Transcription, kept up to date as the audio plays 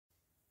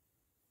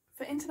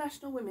For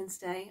International Women's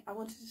Day, I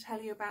wanted to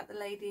tell you about the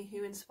lady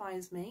who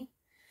inspires me.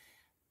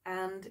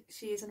 And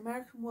she is an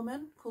American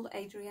woman called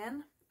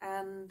Adrienne,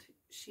 and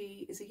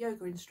she is a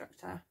yoga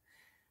instructor.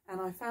 And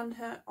I found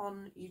her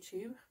on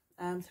YouTube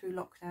through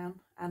lockdown,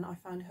 and I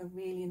found her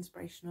really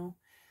inspirational.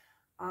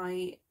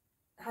 I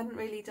hadn't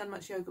really done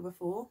much yoga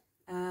before,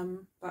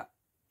 but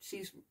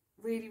she's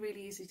really,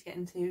 really easy to get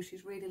into.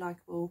 She's really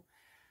likeable,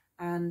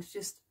 and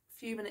just a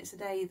few minutes a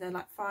day, they're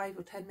like 5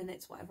 or 10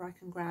 minutes, whatever I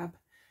can grab,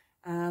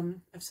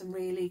 of some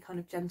really kind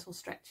of gentle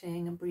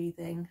stretching and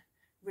breathing,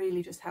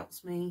 really just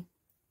helps me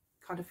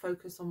kind of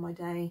focus on my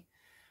day,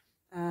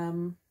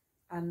 and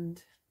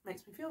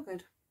makes me feel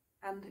good.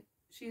 And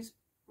she's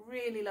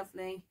really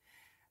lovely.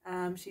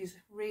 She's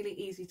really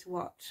easy to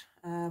watch,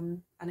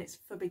 and it's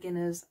for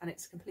beginners, and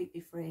it's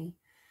completely free.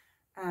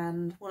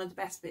 And one of the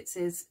best bits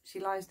is she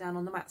lies down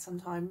on the mat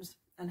sometimes,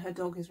 and her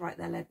dog is right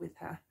there led with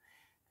her,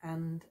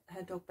 and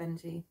her dog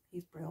Benji,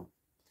 he's brilliant.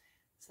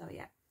 So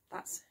yeah,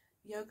 that's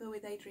Yoga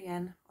with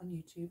Adrienne on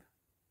YouTube.